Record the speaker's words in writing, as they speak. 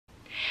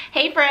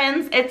Hey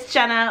friends, it's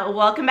Jenna.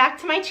 Welcome back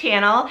to my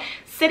channel.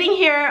 Sitting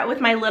here with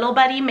my little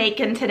buddy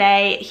Macon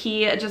today.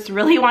 He just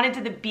really wanted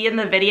to be in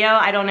the video.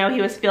 I don't know,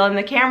 he was feeling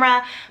the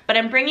camera, but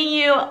I'm bringing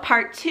you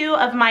part 2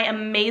 of my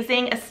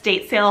amazing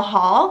estate sale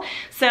haul.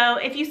 So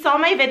if you saw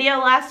my video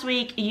last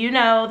week, you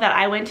know that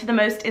I went to the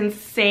most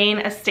insane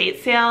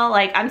estate sale.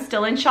 Like, I'm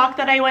still in shock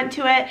that I went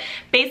to it.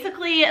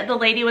 Basically, the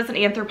lady was an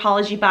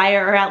Anthropologie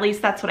buyer, or at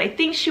least that's what I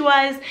think she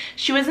was.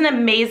 She was an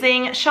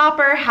amazing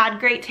shopper, had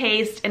great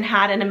taste, and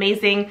had an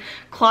amazing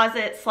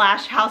closet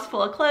slash house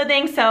full of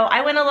clothing. So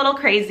I went a little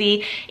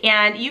crazy,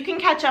 and you can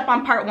catch up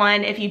on part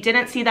 1. If you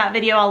didn't see that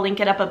video, I'll link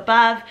it up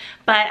above.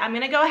 But I'm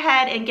gonna go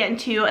ahead and get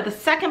into the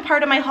second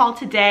part of my haul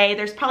today.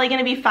 There's probably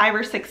gonna be 5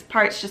 or 6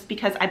 parts just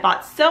because I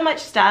bought so much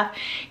stuff.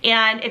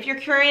 And if you're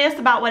curious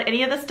about what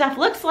any of this stuff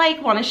looks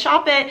like, wanna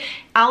shop it,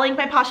 I'll link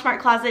my Poshmark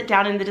closet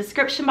down in the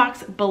description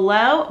box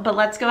below. But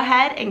let's go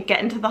ahead and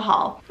get into the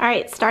haul. All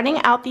right,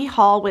 starting out the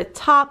haul with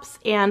tops.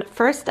 And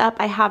first up,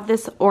 I have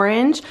this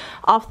orange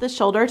off the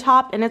shoulder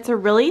top, and it's a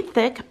really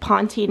thick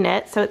Ponte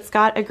knit. So it's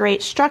got a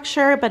great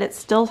structure, but it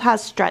still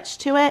has stretch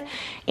to it.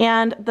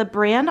 And the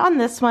brand on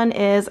this one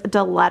is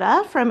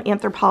Diletta from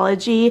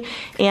Anthropologie,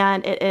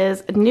 and it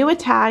is new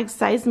tag,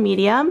 size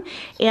medium.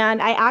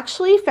 And I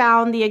actually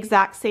found the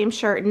exact same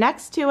shirt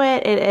next to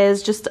it. It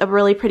is just a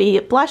really pretty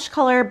blush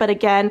color, but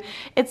again,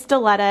 it's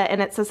Diletta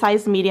and it's a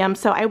size medium.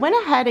 So I went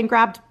ahead and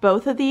grabbed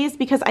both of these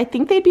because I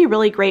think they'd be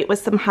really great with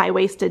some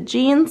high-waisted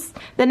jeans.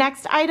 The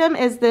next item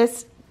is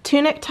this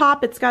tunic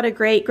top. It's got a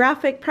great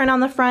graphic print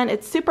on the front.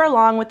 It's super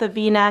long with a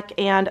V-neck,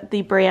 and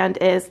the brand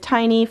is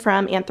Tiny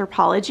from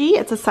Anthropologie.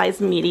 It's a size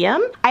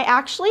medium. I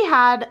actually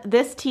had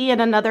this tee in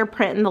another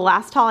print in the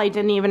last haul. I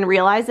didn't even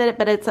realize it,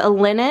 but it's a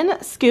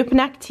linen scoop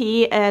neck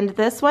tee, and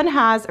this one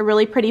has a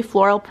really pretty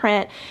floral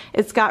print.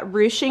 It's got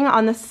ruching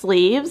on the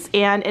sleeves,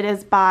 and it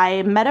is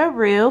by Meta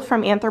Rue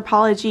from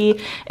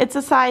Anthropologie. It's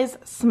a size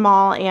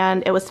small,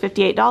 and it was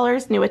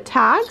 $58, new with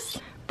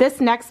tags. This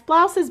next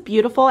blouse is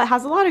beautiful. It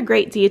has a lot of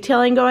great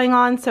detailing going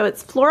on. So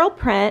it's floral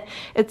print.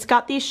 It's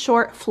got these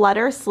short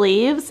flutter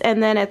sleeves,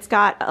 and then it's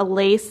got a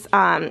lace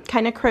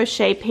kind of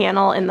crochet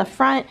panel in the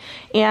front.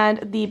 And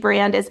the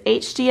brand is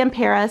HD in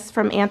Paris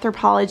from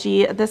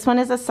Anthropologie. This one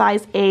is a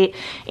size 8,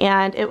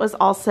 and it was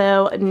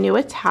also new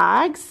with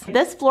tags.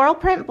 This floral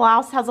print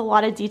blouse has a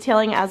lot of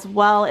detailing as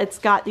well. It's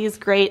got these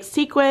great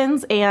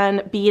sequins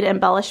and bead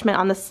embellishment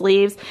on the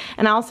sleeves.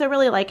 And I also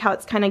really like how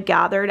it's kind of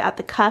gathered at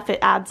the cuff. It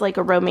adds like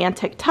a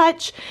romantic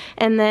touch.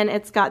 And then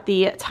it's got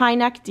the tie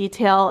neck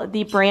detail.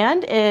 The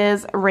brand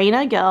is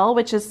Raina Gill,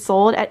 which is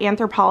sold at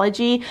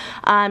Anthropologie.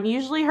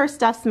 Usually her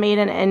stuff's made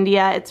in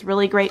India. It's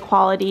really great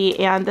quality,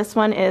 and this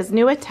one is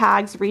new with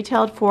tags,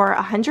 retailed for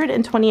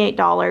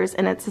 $128,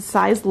 and it's a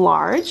size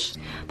large.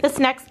 This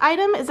next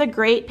item is a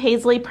great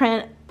paisley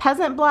print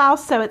peasant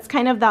blouse, so it's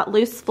kind of that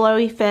loose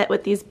flowy fit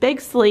with these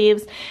big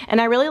sleeves, and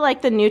I really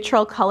like the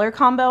neutral color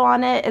combo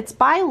on it. It's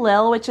by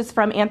Lil, which is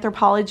from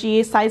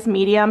Anthropologie, size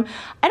medium.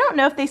 I don't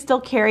know if they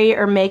still carry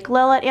or make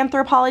Lil at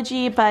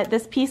Anthropologie, but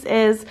this piece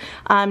is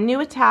new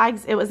with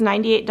tags. It was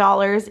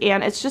 $98,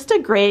 and it's just a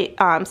great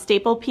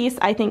staple piece,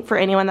 I think, for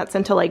anyone that's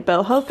into like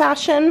boho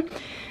fashion.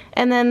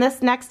 And then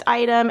this next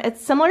item,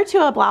 it's similar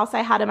to a blouse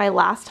I had in my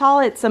last haul.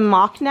 It's a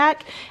mock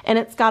neck, and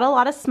it's got a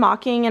lot of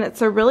smocking, and it's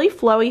a really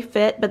flowy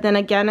fit, but then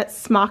again, it's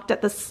smocked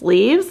at the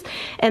sleeves.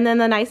 And then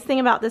the nice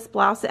thing about this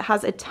blouse, it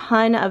has a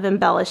ton of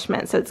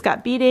embellishment. So it's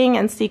got beading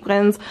and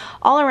sequins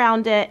all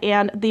around it.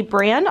 And the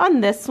brand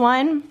on this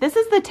one, this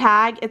is the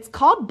tag. It's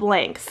called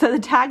Blank. So the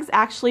tag's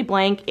actually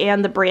blank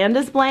and the brand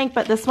is blank,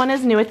 but this one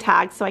is new with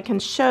tag, so I can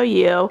show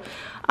you.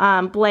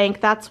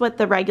 Blank, that's what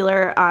the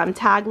regular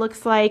tag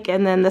looks like,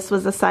 and then this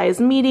was a size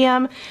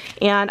medium,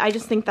 and I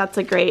just think that's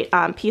a great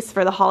piece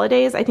for the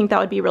holidays. I think that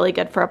would be really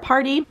good for a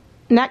party.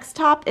 Next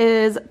top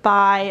is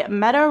by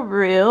Meta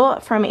Rue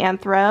from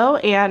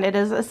Anthro, and it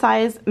is a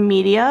size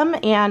medium,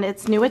 and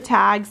it's new with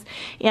tags,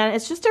 and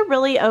it's just a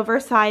really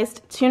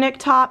oversized tunic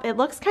top. It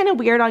looks kind of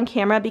weird on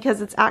camera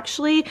because it's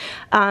actually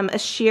a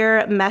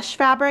sheer mesh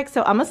fabric,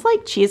 so almost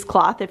like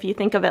cheesecloth if you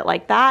think of it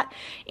like that.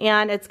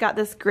 And it's got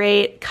this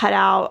great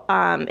cutout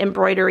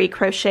embroidery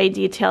crochet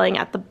detailing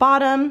at the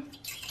bottom.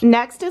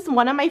 Next is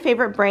one of my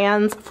favorite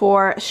brands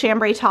for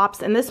chambray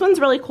tops, and this one's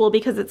really cool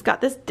because it's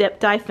got this dip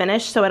dye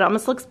finish, so it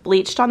almost looks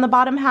bleached on the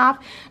bottom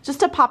half,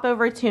 just a pop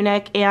over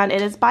tunic, and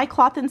it is by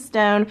Cloth &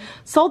 Stone,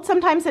 sold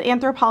sometimes at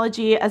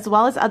Anthropologie as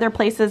well as other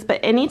places, but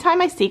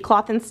anytime I see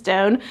Cloth &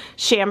 Stone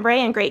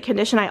chambray in great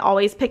condition, I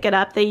always pick it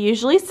up. They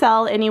usually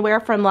sell anywhere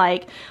from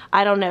like,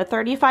 I don't know,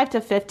 35 to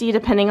 50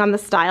 depending on the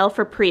style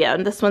for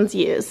pre-owned. This one's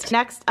used.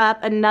 Next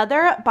up,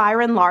 another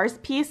Byron Lars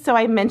piece. So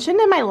I mentioned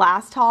in my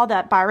last haul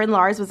that Byron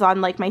Lars was on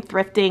like my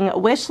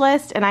thrifting wish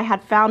list, and I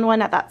had found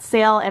one at that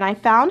sale, and I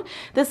found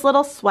this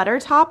little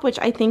sweater top, which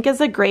I think is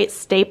a great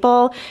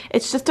staple.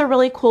 It's just a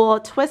really cool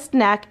twist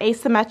neck,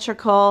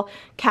 asymmetrical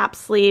cap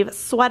sleeve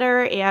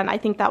sweater, and I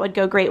think that would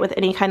go great with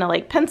any kind of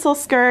like pencil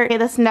skirt. Okay,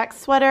 this next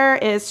sweater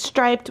is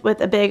striped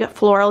with a big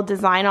floral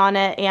design on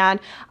it, and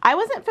I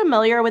wasn't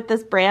familiar with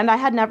this brand. I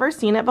had never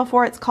seen it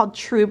before. It's called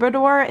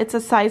Troubadour. It's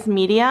a size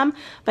medium,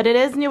 but it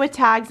is new with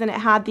tags, and it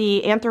had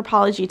the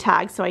Anthropologie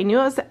tag, so I knew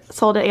it was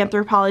sold at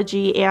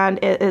Anthropologie,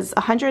 and it is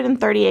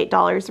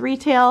 $138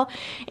 retail,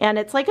 and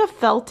it's like a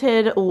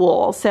felted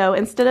wool. So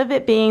instead of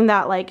it being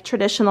that like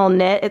traditional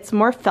knit, it's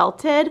more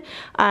felted,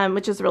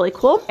 which is really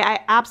cool. I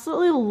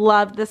absolutely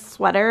love this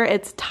sweater.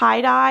 It's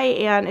tie-dye,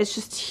 and it's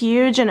just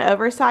huge and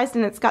oversized,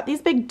 and it's got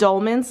these big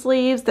dolman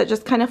sleeves that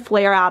just kind of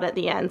flare out at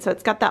the end. So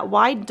it's got that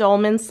wide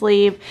dolman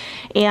sleeve,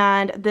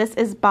 and this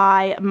is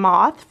by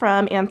Moth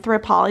from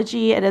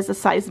Anthropologie. It is a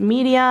size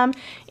medium,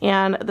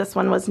 and this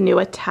one was new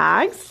with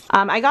tags.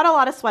 I got a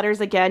lot of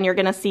sweaters again. You're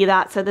gonna see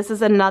that. So this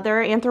is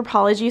another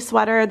Anthropologie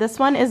sweater. This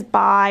one is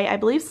by, I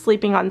believe,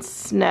 Sleeping on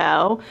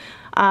Snow.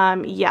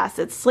 Yes,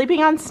 it's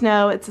Sleeping on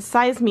Snow. It's a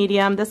size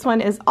medium. This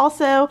one is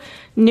also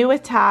new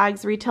with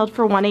tags, retailed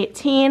for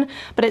 $118,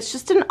 but it's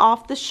just an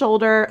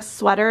off-the-shoulder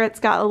sweater. It's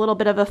got a little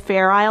bit of a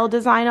Fair Isle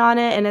design on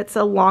it, and it's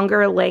a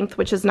longer length,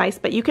 which is nice,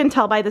 but you can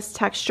tell by this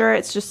texture,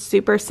 it's just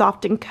super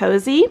soft and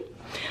cozy.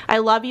 I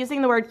love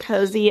using the word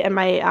cozy in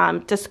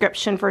my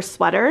description for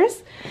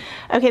sweaters.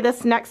 Okay,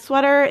 this next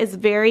sweater is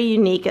very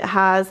unique. It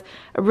has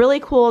a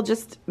really cool,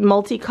 just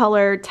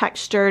multicolored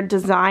textured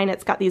design.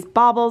 It's got these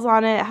baubles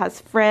on it. It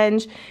has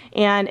fringe,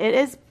 and it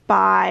is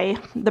by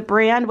the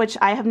brand, which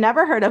I have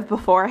never heard of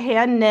before,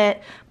 hand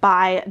knit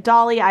by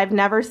Dolly. I've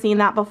never seen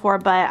that before,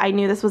 but I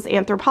knew this was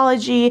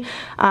Anthropologie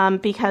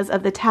because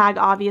of the tag,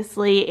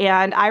 obviously.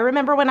 And I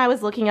remember when I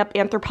was looking up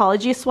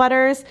Anthropologie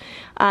sweaters,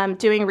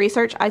 doing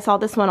research, I saw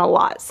this one a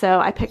lot, so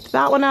I picked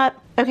that one up.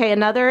 Okay,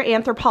 another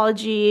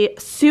Anthropologie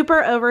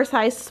super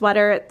oversized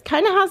sweater. It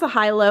kind of has a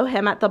high-low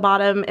hem at the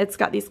bottom. It's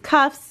got these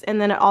cuffs, and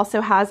then it also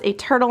has a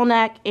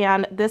turtleneck,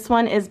 and this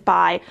one is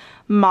by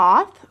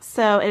Moth.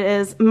 So it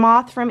is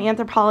Moth from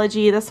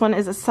Anthropologie. This one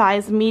is a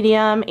size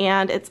medium,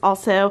 and it's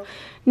also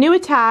new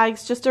with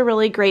tags, just a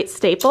really great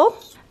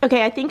staple.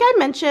 Okay, I think I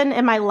mentioned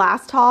in my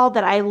last haul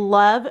that I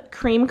love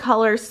cream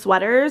color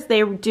sweaters.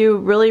 They do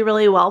really,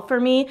 really well for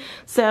me.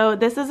 So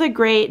this is a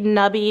great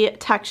nubby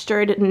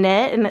textured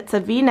knit, and it's a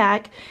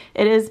V-neck.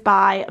 It is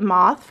by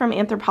Moth from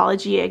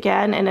Anthropologie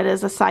again, and it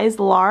is a size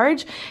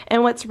large.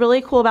 And what's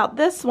really cool about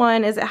this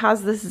one is it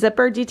has this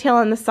zipper detail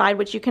on the side,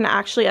 which you can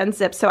actually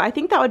unzip. So I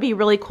think that would be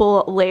really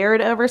cool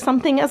layered over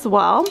something as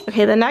well.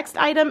 Okay, the next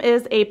item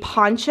is a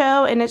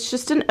poncho, and it's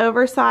just an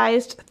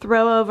oversized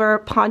throw over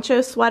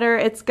poncho sweater.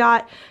 It's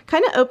got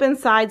kind of open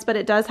sides, but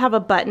it does have a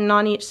button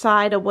on each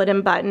side, a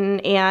wooden button.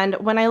 And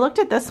when I looked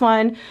at this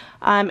one,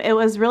 it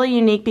was really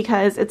unique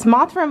because it's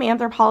Moth from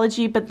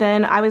Anthropologie, but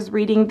then I was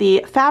reading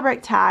the fabric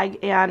tag,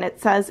 and it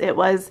says it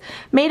was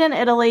made in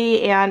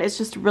Italy, and it's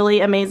just really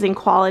amazing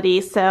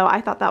quality. So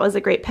I thought that was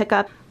a great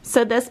pickup.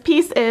 So this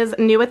piece is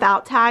new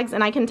without tags,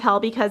 and I can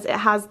tell because it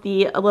has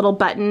the little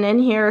button in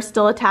here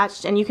still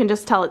attached, and you can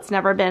just tell it's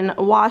never been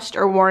washed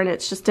or worn.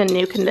 It's just in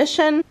new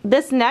condition.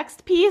 This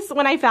next piece,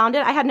 when I found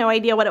it, I had no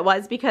idea what it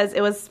was because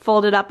it was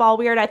folded up all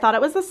weird. I thought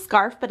it was a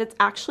scarf, but it's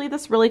actually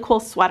this really cool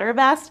sweater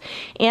vest,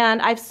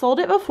 and I've sold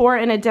it before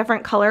in a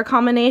different color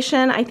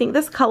combination. I think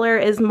this color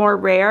is more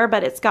rare,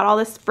 but it's got all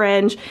this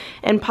fringe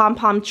and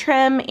pom-pom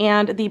trim,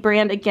 and the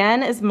brand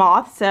again is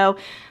Moth. So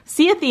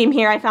see a theme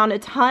here. I found a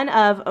ton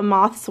of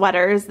Moth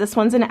sweaters. This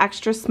one's an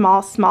extra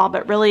small,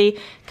 but really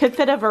could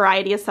fit a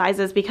variety of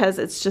sizes because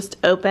it's just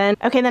open.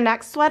 Okay, the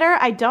next sweater,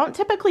 I don't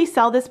typically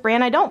sell this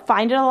brand. I don't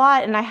find it a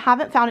lot, and I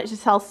haven't found it to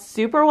sell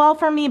super well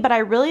for me, but I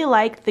really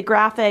like the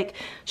graphic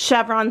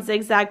chevron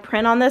zigzag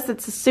print on this.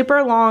 It's a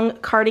super long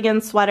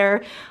cardigan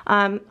sweater,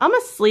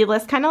 almost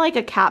sleeveless, kind of like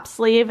a cap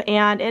sleeve,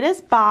 and it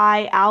is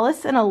by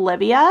Alice and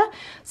Olivia.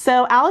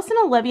 So Alice and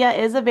Olivia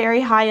is a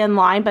very high-end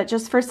line, but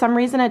just for some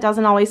reason it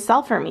doesn't always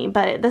sell for me.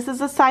 But this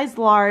is a size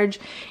large,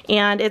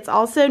 and it's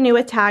also new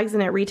with tags,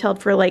 and it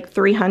retailed for like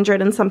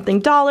 $300 and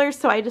something.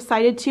 So I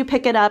decided to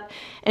pick it up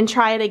and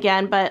try it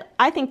again, but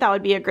I think that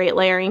would be a great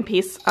layering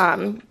piece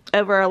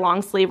over a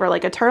long sleeve or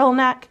like a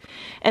turtleneck.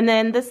 And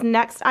then this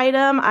next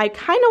item, I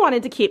kind of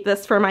wanted to keep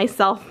this for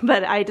myself,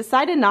 but I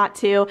decided not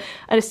to.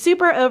 A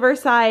super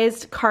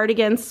oversized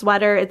cardigan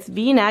sweater. It's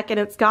V-neck, and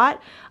it's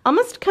got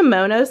almost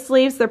kimono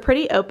sleeves. They're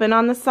pretty open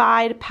on the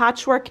side,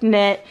 patchwork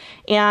knit,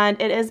 and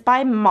it is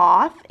by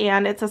Moth,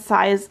 and it's a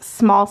size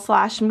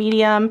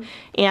small/medium,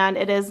 and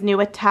it is new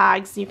with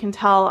tags. You can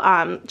tell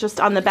just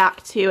on the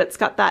back too, it's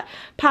got that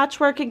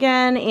patchwork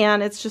again,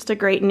 and it's just a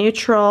great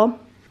neutral.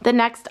 The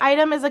next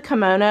item is a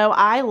kimono.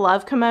 I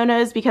love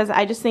kimonos because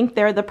I just think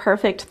they're the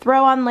perfect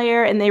throw-on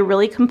layer and they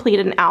really complete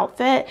an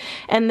outfit.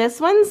 And this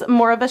one's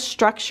more of a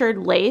structured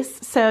lace,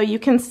 so you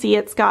can see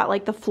it's got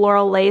like the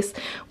floral lace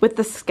with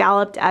the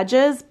scalloped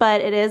edges,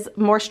 but it is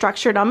more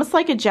structured, almost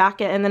like a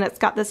jacket, and then it's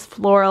got this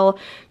floral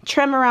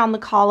trim around the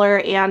collar,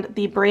 and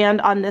the brand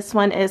on this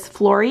one is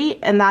Florey,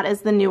 and that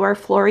is the newer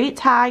Florey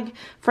tag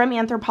from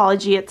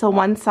Anthropologie. It's a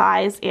one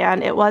size,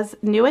 and it was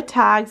new at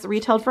tags,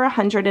 retailed for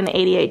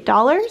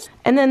 $188.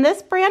 And then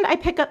this brand I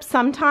pick up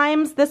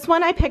sometimes. This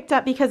one I picked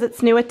up because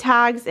it's new at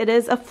tags. It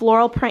is a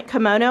floral print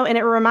kimono, and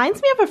it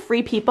reminds me of a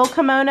Free People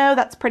kimono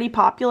that's pretty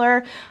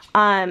popular.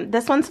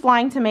 This one's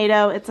Flying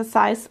Tomato. It's a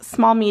size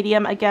small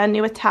medium, again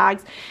new at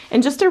tags,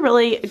 and just a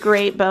really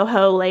great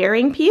boho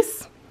layering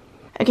piece.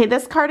 Okay,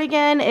 this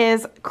cardigan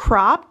is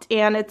cropped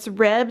and it's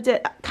ribbed.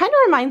 It kind of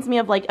reminds me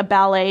of like a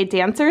ballet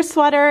dancer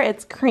sweater.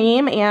 It's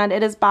cream and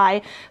it is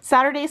by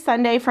Saturday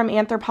Sunday from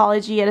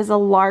Anthropologie. It is a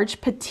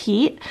large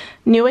petite,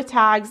 new at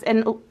tags,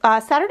 and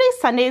Saturday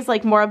Sunday is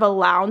like more of a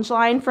lounge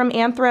line from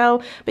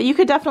Anthro, but you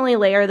could definitely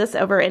layer this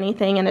over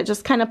anything and it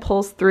just kind of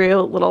pulls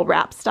through, little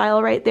wrap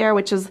style right there,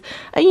 which is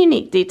a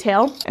unique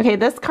detail. Okay,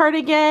 this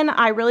cardigan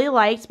I really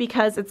liked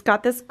because it's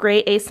got this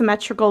great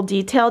asymmetrical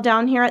detail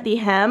down here at the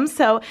hem,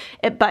 so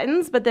it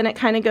buttons, but then it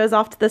kind of goes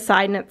off to the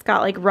side and it's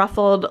got like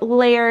ruffled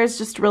layers,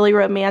 just really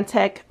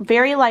romantic,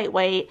 very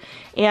lightweight,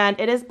 and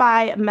it is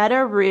by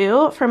Meta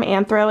Rue from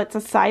Anthro. It's a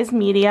size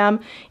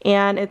medium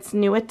and it's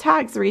new at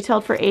tags,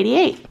 retailed for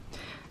 $88.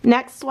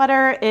 Next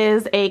sweater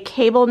is a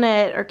cable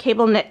knit or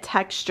cable knit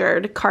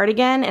textured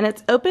cardigan, and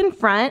it's open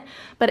front,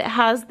 but it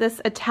has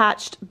this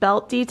attached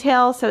belt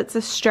detail. So it's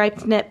a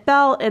striped knit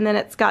belt, and then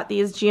it's got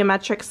these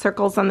geometric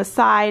circles on the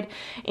side.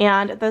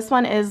 And this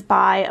one is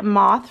by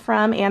Moth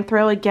from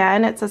Anthro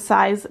again. It's a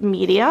size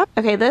medium.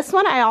 Okay, this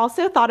one I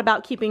also thought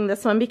about keeping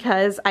this one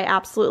because I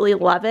absolutely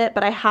love it,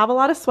 but I have a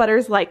lot of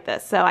sweaters like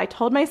this, so I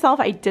told myself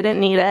I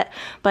didn't need it.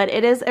 But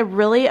it is a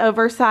really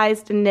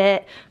oversized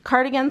knit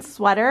cardigan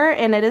sweater,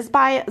 and it is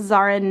by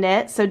Zara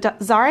Knit. So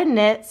Zara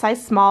Knit,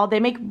 size small, they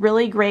make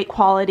really great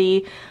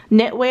quality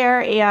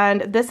knitwear,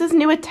 and this is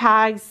new at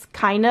tags,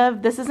 kind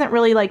of. This isn't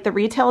really like the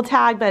retail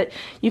tag, but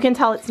you can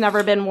tell it's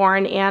never been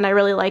worn, and I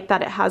really like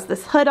that it has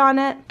this hood on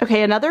it.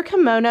 Okay, another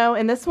kimono,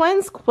 and this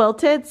one's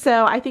quilted,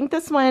 so I think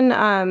this one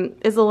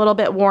is a little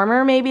bit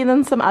warmer maybe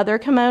than some other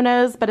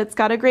kimonos, but it's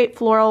got a great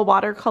floral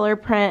watercolor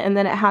print, and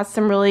then it has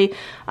some really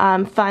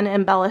fun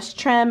embellished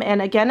trim,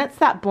 and again, it's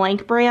that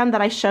Blank brand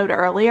that I showed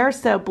earlier,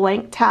 so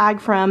Blank tag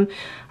from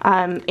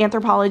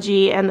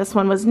Anthropologie, and this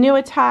one was new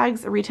at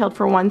tags, retailed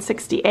for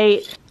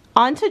 $168.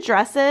 On to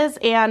dresses,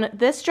 and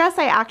this dress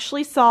I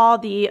actually saw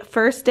the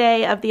first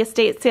day of the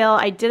estate sale.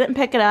 I didn't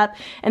pick it up,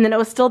 and then it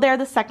was still there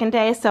the second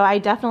day, so I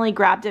definitely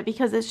grabbed it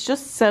because it's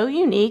just so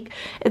unique.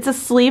 It's a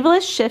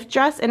sleeveless shift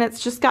dress, and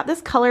it's just got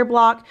this color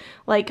block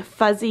like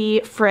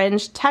fuzzy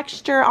fringe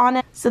texture on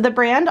it. So the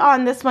brand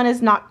on this one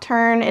is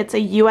Nocturne. It's a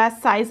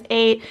US size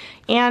 8,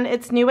 and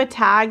it's new at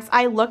tags.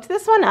 I looked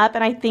this one up,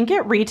 and I think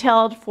it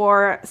retailed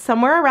for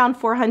somewhere around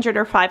 $400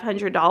 or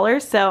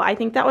 $500, so I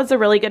think that was a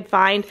really good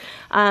find.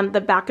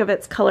 The back of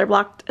it's color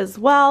blocked as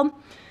well.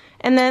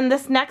 And then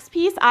this next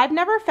piece, I've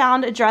never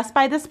found a dress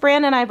by this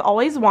brand, and I've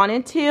always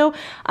wanted to.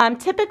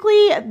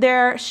 Typically,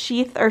 their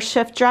sheath or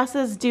shift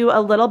dresses do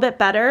a little bit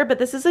better, but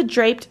this is a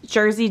draped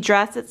jersey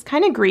dress. It's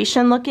kind of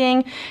Grecian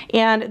looking,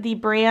 and the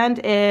brand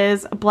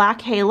is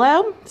Black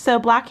Halo. So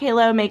Black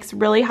Halo makes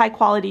really high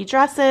quality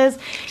dresses,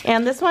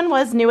 and this one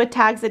was new at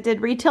tags. It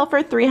did retail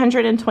for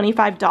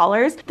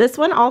 $325. This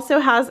one also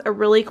has a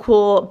really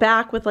cool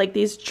back with like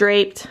these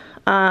draped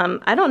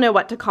I don't know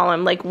what to call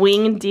them, like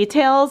wing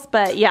details,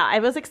 but yeah, I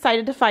was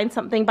excited to find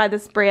something by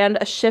this brand.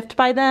 A shift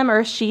by them or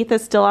a sheath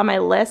is still on my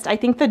list. I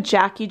think the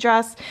Jackie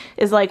dress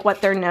is like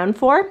what they're known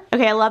for.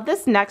 Okay, I love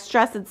this next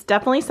dress. It's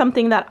definitely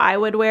something that I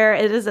would wear.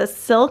 It is a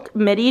silk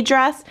midi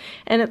dress,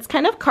 and it's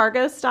kind of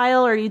cargo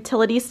style or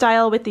utility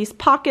style with these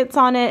pockets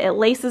on it. It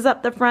laces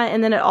up the front,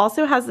 and then it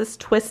also has this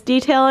twist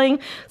detailing.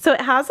 So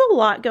it has a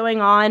lot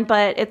going on,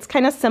 but it's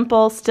kind of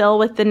simple still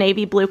with the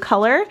navy blue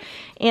color.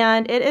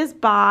 And it is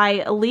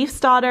by Leaf's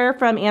Daughter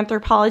from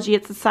Anthropologie.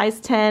 It's a size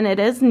 10. It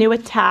is new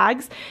at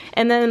tags.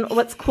 And then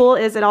what's cool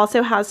is it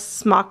also has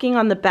smocking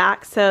on the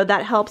back, so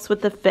that helps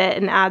with the fit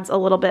and adds a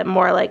little bit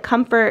more like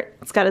comfort.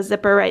 It's got a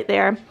zipper right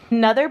there.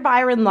 Another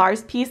Byron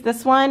Lars piece.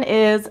 This one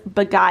is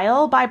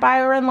Beguile by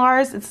Byron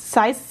Lars. It's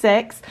size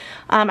 6.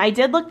 I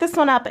did look this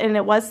one up, and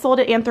it was sold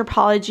at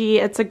Anthropologie.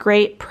 It's a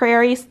great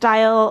prairie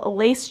style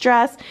lace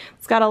dress.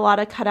 It's got a lot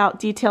of cutout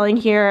detailing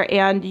here,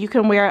 and you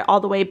can wear it all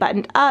the way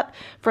buttoned up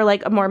for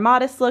like a more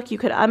modest look. You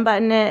could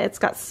unbutton it. It's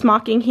got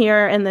smocking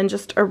here and then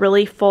just a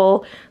really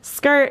full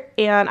skirt,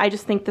 and I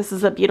just think this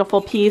is a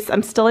beautiful piece.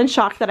 I'm still in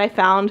shock that I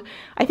found,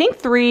 I think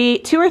three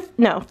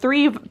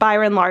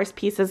Byron Lars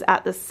pieces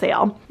at this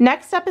sale.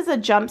 Next up is a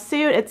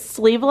jumpsuit. It's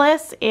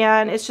sleeveless,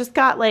 and it's just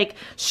got like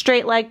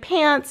straight leg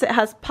pants. It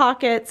has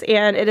pockets,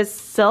 and it is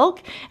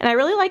silk, and I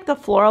really like the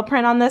floral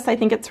print on this. I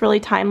think it's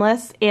really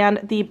timeless, and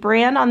the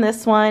brand on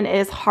this one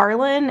is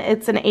Harlan.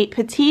 It's an 8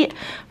 petite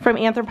from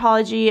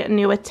Anthropologie,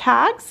 new with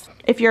tags.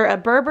 If you're a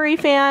Burberry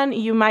fan,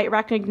 you might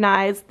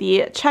recognize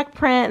the check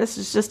print. This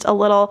is just a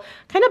little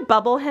kind of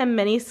bubble hem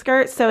mini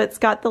skirt. So it's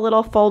got the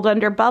little fold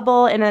under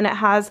bubble, and then it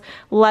has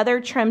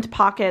leather trimmed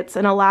pockets,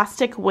 an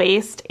elastic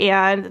waist,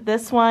 and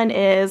this one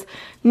is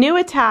new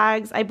with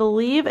tags. I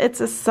believe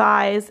it's a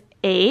size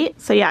 8.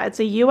 So yeah, it's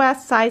a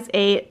US size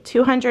 8,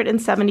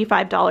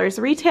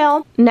 $275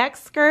 retail.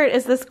 Next skirt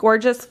is this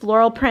gorgeous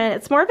floral print.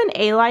 It's more of an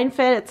A-line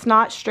fit. It's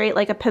not straight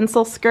like a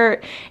pencil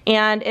skirt,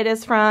 and it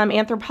is from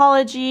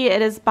Anthropologie.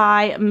 It is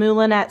by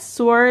Moulinette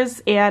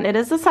Sours, and it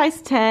is a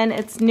size 10.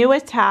 It's new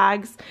with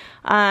tags.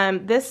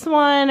 This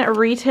one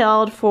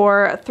retailed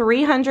for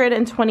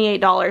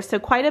 $328, so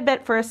quite a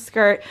bit for a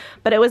skirt,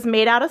 but it was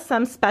made out of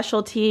some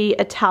specialty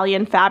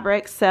Italian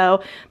fabric,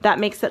 so that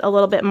makes it a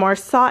little bit more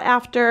sought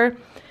after.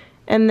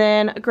 And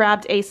then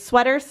grabbed a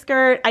sweater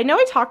skirt. I know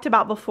I talked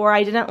about before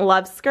I didn't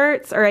love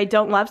skirts, or I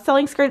don't love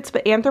selling skirts,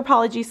 but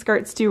Anthropologie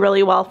skirts do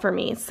really well for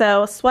me.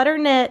 So sweater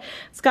knit,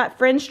 it's got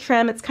fringe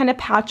trim, it's kind of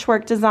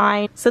patchwork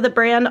design. So the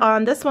brand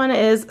on this one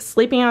is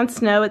Sleeping on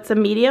Snow. It's a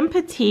medium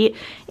petite,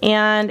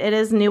 and it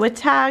is new with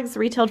tags,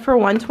 retailed for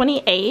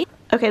 $128.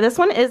 Okay, this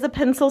one is a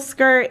pencil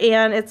skirt,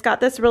 and it's got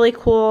this really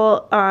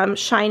cool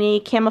shiny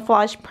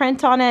camouflage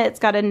print on it. It's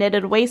got a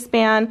knitted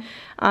waistband.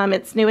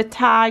 It's new with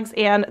tags,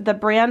 and the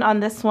brand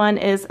on this one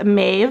is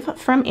Maeve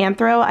from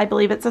Anthro. I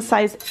believe it's a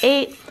size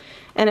 8,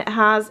 and it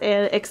has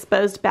an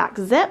exposed back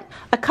zip.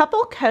 A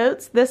couple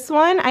coats. This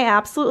one, I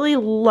absolutely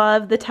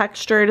love the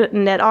textured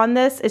knit on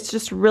this. It's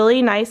just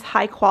really nice,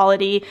 high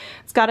quality.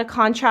 It's got a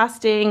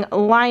contrasting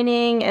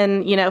lining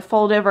and, you know,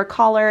 fold over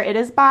collar. It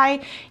is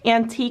by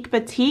Antique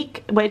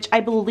Boutique, which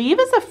I believe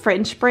is a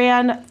French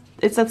brand.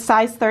 It's a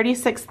size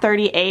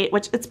 36-38,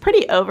 which it's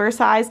pretty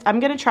oversized.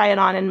 I'm gonna try it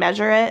on and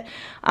measure it.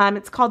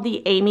 It's called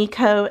the Amy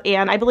coat,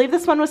 and I believe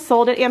this one was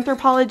sold at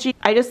Anthropologie.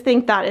 I just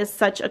think that is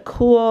such a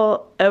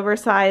cool,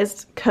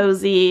 oversized,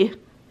 cozy,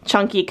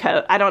 chunky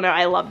coat. I don't know,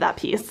 I love that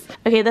piece.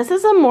 Okay, this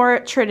is a more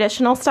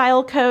traditional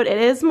style coat. It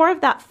is more of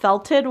that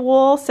felted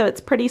wool, so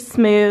it's pretty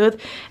smooth,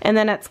 and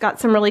then it's got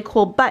some really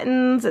cool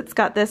buttons. It's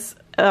got this,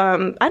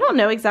 I don't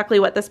know exactly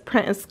what this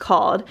print is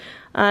called.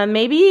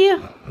 Maybe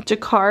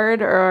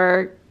jacquard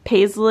or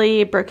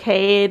paisley,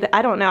 brocade,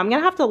 I don't know. I'm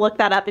gonna have to look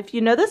that up. If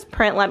you know this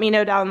print, let me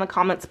know down in the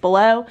comments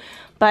below.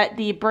 But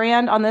the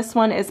brand on this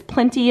one is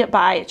Plenty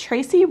by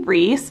Tracy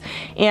Reese,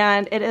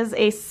 and it is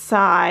a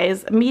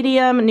size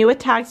medium, new with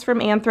tags from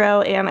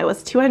Anthro, and it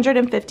was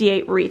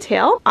 $258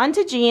 retail.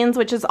 Onto jeans,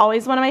 which is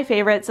always one of my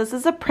favorites. This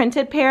is a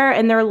printed pair,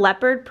 and they're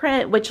leopard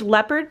print, which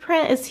leopard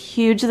print is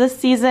huge this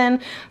season.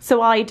 So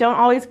while I don't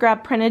always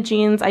grab printed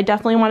jeans, I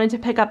definitely wanted to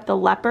pick up the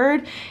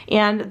leopard,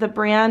 and the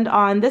brand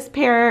on this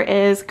pair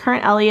is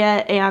Current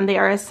Elliott, and they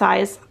are a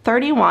size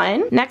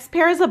 31. Next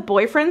pair is a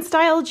boyfriend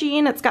style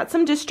jean. It's got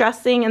some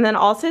distressing, and then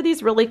also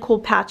these really cool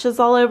patches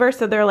all over.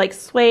 So they're like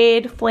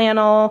suede,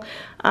 flannel,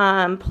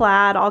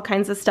 plaid, all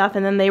kinds of stuff,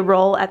 and then they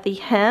roll at the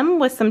hem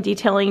with some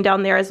detailing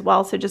down there as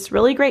well. So just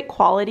really great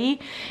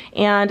quality.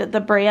 And the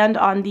brand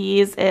on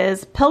these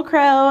is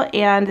Pilcrow,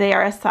 and they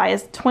are a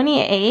size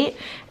 28,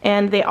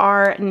 and they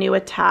are new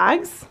with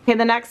tags. Okay,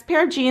 the next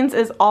pair of jeans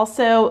is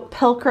also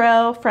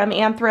Pilcrow from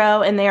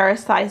Anthro, and they are a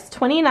size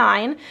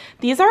 29.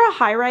 These are a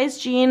high-rise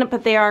jean,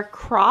 but they are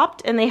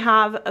cropped, and they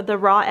have the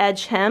raw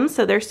edge hem,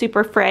 so they're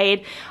super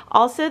frayed.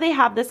 Also, they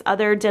have this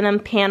other denim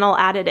panel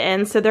added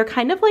in, so they're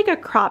kind of like a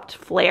cropped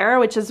flare,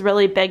 which is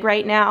really big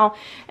right now.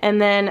 And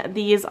then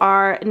these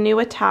are new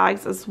with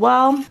tags as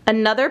well.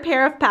 Another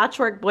pair of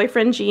patchwork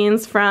boyfriend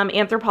jeans from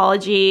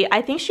Anthropologie.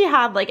 I think she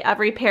had like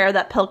every pair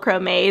that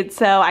Pilcrow made,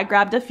 so I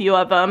grabbed a few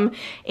of them.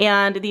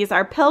 And these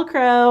are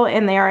Pilcrow,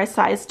 and they are a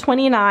size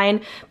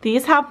 29.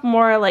 These have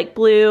more like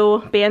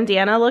blue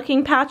bandana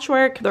looking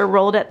patchwork. They're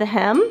rolled at the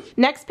hem.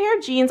 Next pair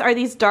of jeans are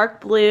these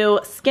dark blue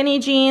skinny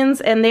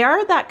jeans, and they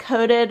are that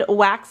coated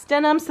wax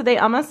denim, so they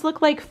almost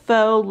look like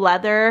faux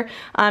leather.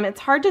 It's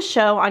hard to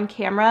show on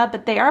camera,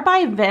 but they are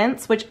by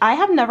Vince, which I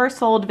have never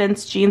sold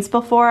Vince jeans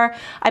before.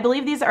 I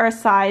believe these are a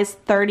size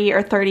 30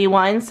 or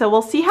 31, so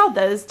we'll see how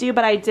those do,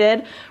 but I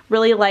did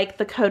really like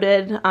the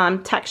coated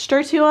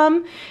texture to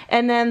them.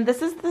 And then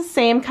this is the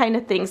same kind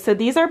of thing. So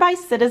these are by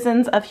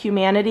Citizens of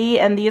Humanity,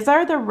 and these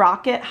are the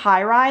Rocket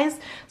High Rise.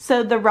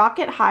 So the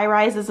Rocket High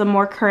Rise is a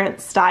more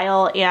current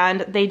style,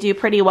 and they do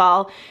pretty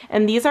well.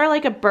 And these are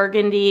like a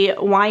burgundy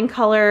wine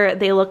color.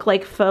 They look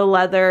like faux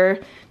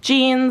leather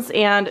jeans,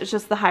 and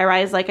just the high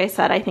rise, like I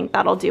said, I think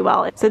that'll do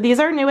well. So these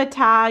are new with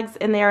tags,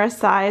 and they're a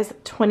size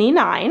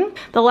 29.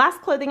 The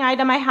last clothing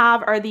item I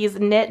have are these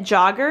knit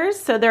joggers.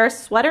 So they're a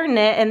sweater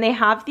knit, and they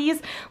have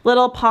these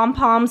little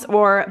pom-poms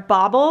or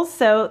baubles.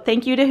 So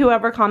thank you to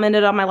whoever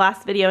commented on my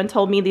last video and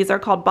told me these are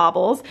called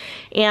baubles.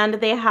 And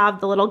they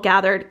have the little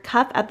gathered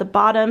cuff at the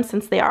bottom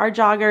since they are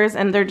joggers,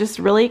 and they're just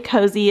really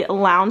cozy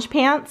lounge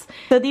pants.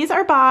 So these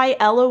are by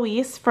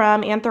Eloise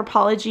from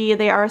Anthropologie.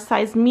 They are a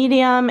size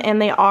medium,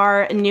 and they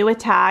are new with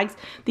tags.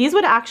 These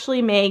would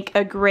actually make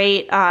a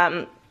great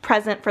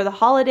present for the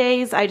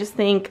holidays. I just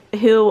think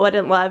who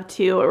wouldn't love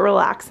to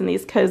relax in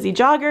these cozy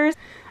joggers.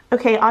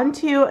 Okay, on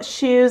to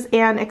shoes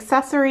and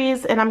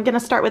accessories, and I'm gonna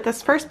start with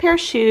this first pair of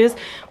shoes,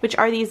 which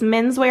are these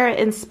menswear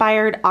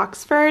inspired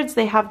Oxfords.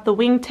 They have the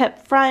wingtip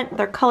front,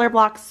 they're color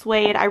block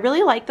suede. I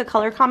really like the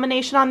color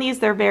combination on these,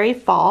 they're very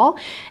fall.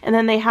 And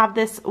then they have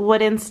this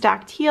wooden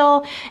stacked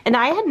heel, and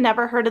I had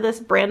never heard of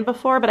this brand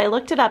before, but I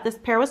looked it up. This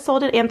pair was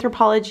sold at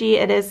Anthropologie.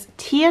 It is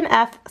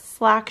T&F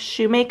Slack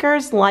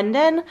Shoemakers,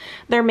 London.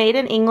 They're made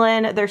in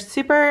England, they're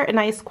super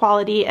nice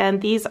quality, and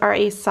these are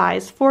a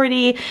size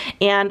 40,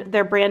 and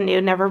they're brand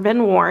new, never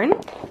been worn.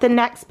 The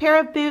next pair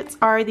of boots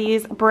are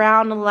these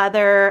brown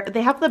leather.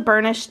 They have the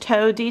burnished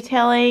toe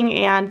detailing,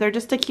 and they're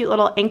just a cute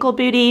little ankle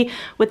booty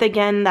with,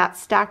 again, that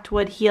stacked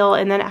wood heel,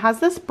 and then it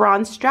has this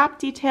bronze strap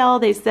detail.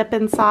 They zip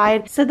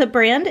inside. So the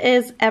brand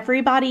is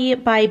Everybody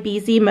by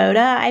BZ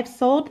Moda. I've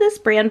sold this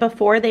brand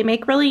before. They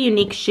make really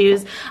unique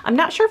shoes. I'm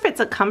not sure if it's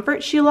a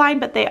comfort shoe line,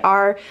 but they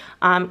are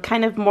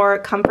kind of more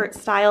comfort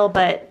style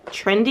but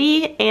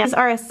trendy, and these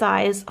are a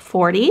size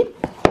 40.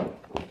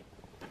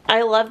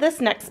 I love this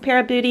next pair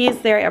of booties.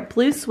 They're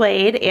blue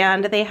suede,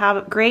 and they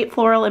have great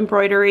floral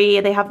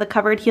embroidery. They have the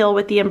covered heel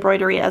with the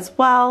embroidery as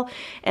well,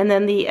 and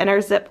then the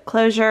inner zip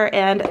closure.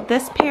 And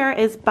this pair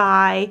is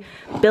by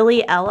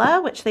Billy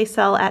Ella, which they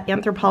sell at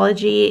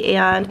Anthropologie,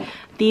 and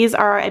these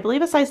are, I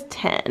believe, a size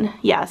 10.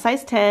 Yeah,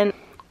 size 10.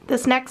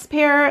 This next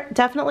pair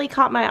definitely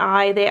caught my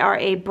eye. They are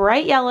a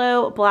bright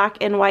yellow, black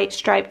and white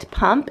striped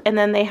pump, and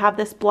then they have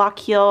this block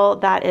heel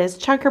that is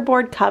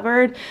checkerboard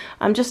covered.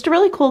 Just a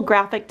really cool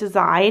graphic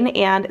design,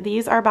 and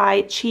these are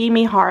by Chi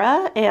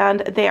Mihara, and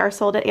they are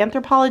sold at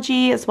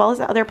Anthropologie as well as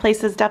other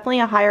places,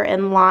 definitely a higher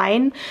end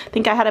line. I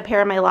think I had a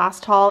pair in my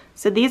last haul.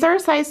 So these are a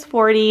size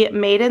 40,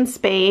 made in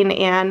Spain,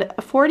 and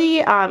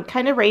 40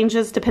 kind of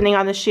ranges depending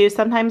on the shoe.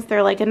 Sometimes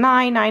they're like a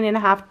 9,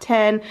 9.5,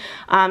 10.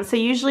 So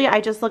usually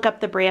I just look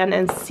up the brand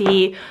and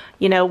see,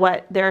 you know,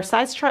 what their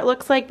size chart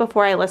looks like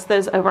before I list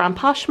those over on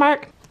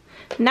Poshmark.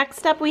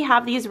 Next up, we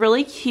have these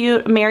really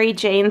cute Mary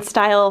Jane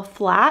style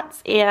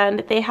flats, and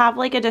they have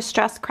like a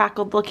distressed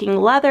crackled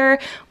looking leather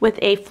with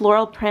a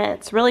floral print.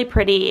 It's really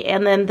pretty,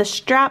 and then the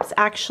straps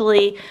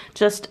actually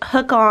just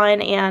hook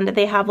on, and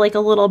they have like a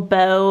little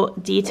bow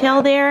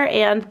detail there,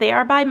 and they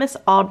are by Miss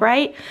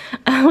Albright.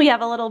 We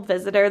have a little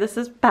visitor. This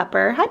is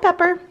Pepper. Hi,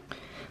 Pepper.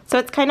 So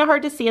it's kind of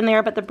hard to see in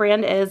there, but the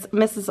brand is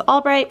Mrs.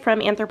 Albright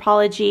from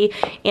Anthropologie,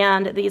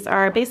 and these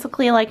are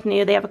basically like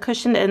new. They have a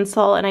cushioned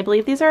insole, and I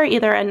believe these are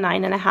either a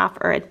 9.5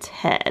 or a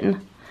 10.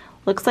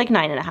 Looks like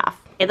 9.5.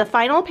 Okay, the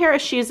final pair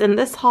of shoes in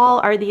this haul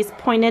are these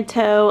pointed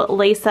toe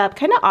lace up,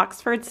 kind of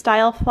Oxford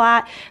style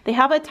flat. They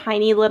have a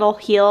tiny little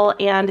heel,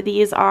 and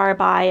these are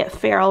by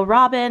Farrell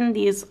Robin.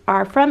 These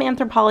are from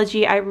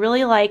Anthropologie. I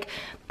really like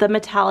the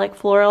metallic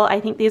floral. I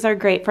think these are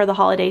great for the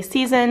holiday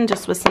season,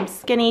 just with some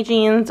skinny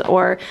jeans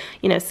or,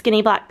 you know,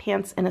 skinny black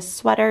pants and a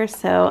sweater.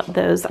 So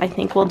those I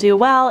think will do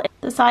well.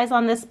 The size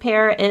on this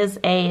pair is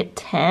a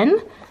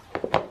 10.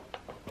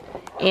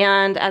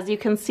 And as you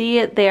can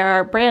see, they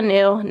are brand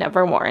new,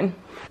 never worn.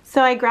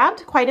 So I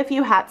grabbed quite a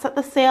few hats at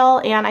the sale,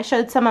 and I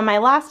showed some in my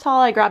last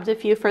haul. I grabbed a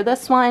few for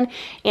this one,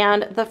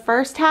 and the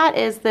first hat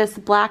is this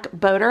black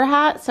boater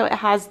hat. So it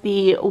has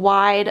the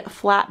wide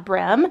flat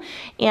brim,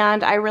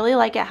 and I really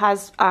like it. It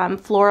has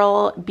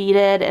floral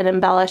beaded and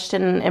embellished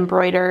and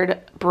embroidered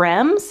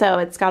brim, so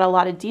it's got a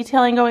lot of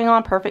detailing going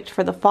on, perfect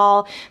for the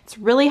fall. It's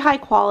really high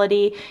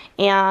quality,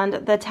 and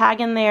the tag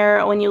in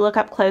there, when you look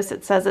up close,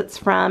 it says it's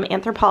from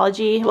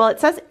Anthropologie. Well, it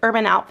says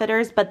Urban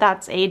Outfitters, but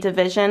that's a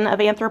division of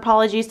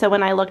Anthropologie, so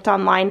when I looked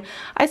online,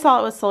 I saw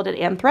it was sold at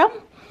Anthro.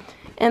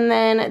 And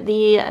then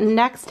the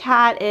next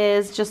hat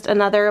is just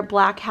another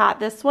black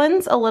hat. This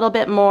one's a little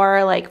bit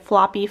more like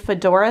floppy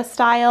fedora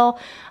style.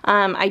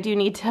 I do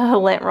need to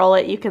lint roll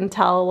it, you can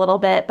tell a little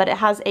bit, but it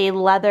has a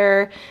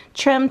leather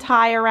trim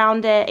tie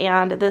around it,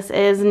 and this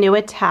is New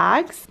at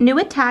Tags. New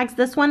at Tags,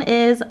 this one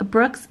is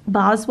Brooks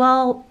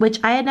Boswell, which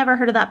I had never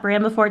heard of that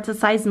brand before. It's a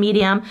size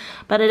medium,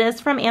 but it is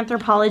from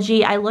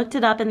Anthropologie. I looked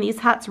it up, and these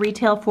hats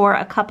retail for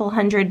a couple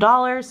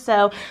 $100,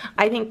 so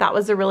I think that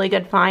was a really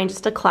good find,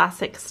 just a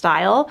classic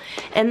style.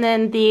 And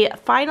then the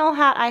final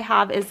hat I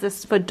have is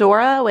this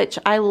fedora, which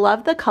I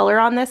love the color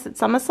on this.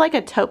 It's almost like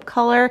a taupe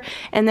color,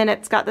 and then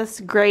it's got this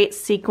great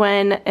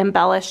sequin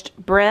embellished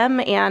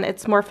brim, and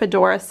it's more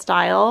fedora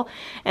style.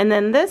 And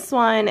then this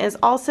one is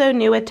also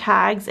New at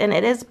Tags, and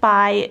it is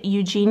by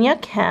Eugenia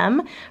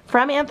Kim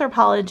from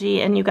Anthropologie,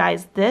 and you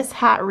guys, this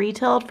hat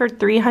retailed for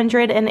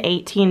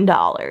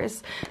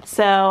 $318.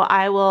 So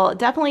I will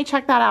definitely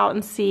check that out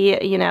and see,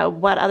 you know,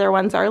 what other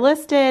ones are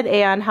listed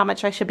and how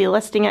much I should be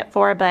listing it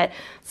for, but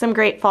some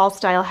great fall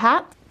style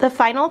hats. The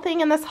final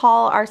thing in this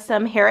haul are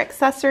some hair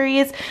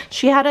accessories.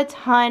 She had a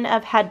ton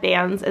of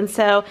headbands, and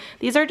so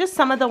these are just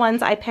some of the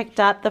ones I picked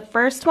up. The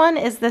first one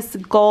is this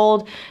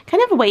gold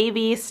kind of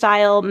wavy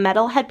style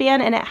metal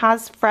headband, and it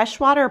has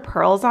freshwater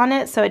pearls on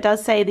it. So it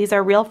does say these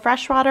are real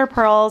freshwater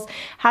pearls,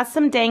 has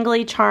some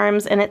dangly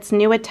charms, and it's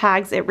New at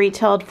Tags. It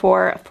retailed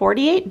for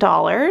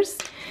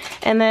 $48.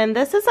 And then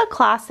this is a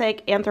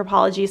classic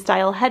Anthropologie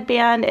style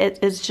headband. It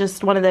is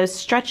just one of those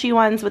stretchy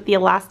ones with the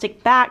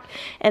elastic back,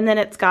 and then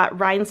it's got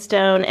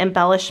rhinestone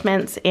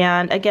embellishments,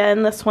 and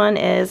again this one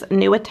is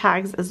new with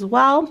tags as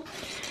well.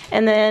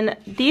 And then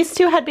these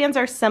two headbands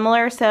are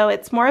similar, so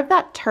it's more of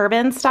that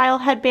turban style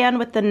headband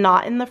with the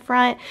knot in the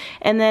front,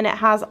 and then it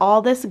has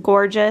all this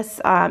gorgeous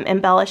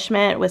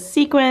embellishment with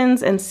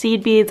sequins and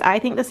seed beads. I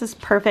think this is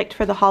perfect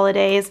for the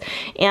holidays,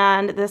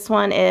 and this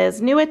one is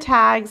new with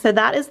tags. So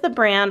that is the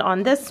brand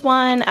on this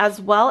one,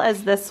 as well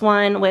as this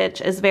one,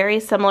 which is very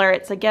similar.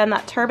 It's again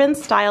that turban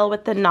style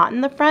with the knot in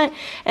the front,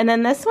 and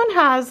then this one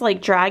has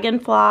like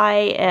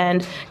dragonfly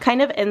and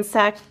kind of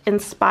insect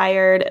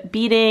inspired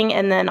beading,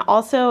 and then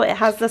also it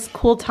has this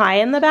cool tie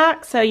in the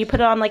back, so you put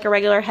it on like a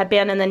regular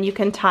headband and then you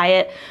can tie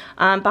it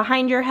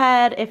behind your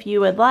head if you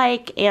would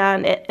like,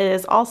 and it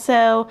is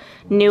also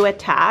new with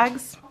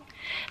tags.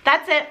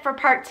 That's it for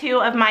part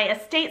 2 of my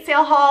estate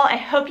sale haul. I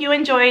hope you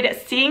enjoyed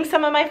seeing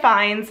some of my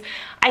finds.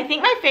 I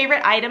think my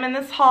favorite item in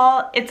this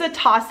haul, it's a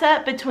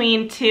toss-up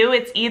between two.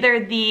 It's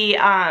either the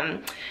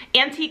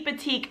Antique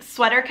Boutique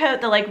sweater coat,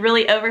 the like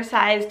really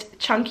oversized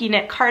chunky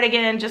knit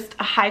cardigan, just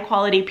a high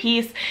quality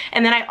piece.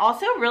 And then I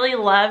also really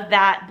love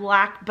that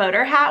black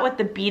boater hat with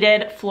the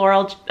beaded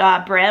floral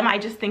brim. I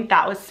just think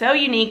that was so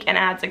unique and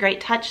adds a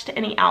great touch to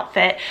any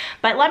outfit.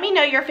 But let me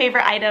know your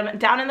favorite item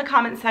down in the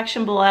comment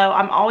section below.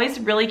 I'm always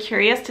really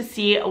curious to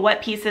see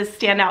what pieces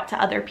stand out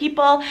to other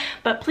people.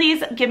 But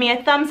please give me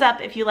a thumbs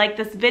up if you like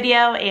this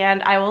video,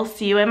 and I will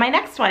see you in my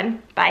next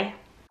one. Bye.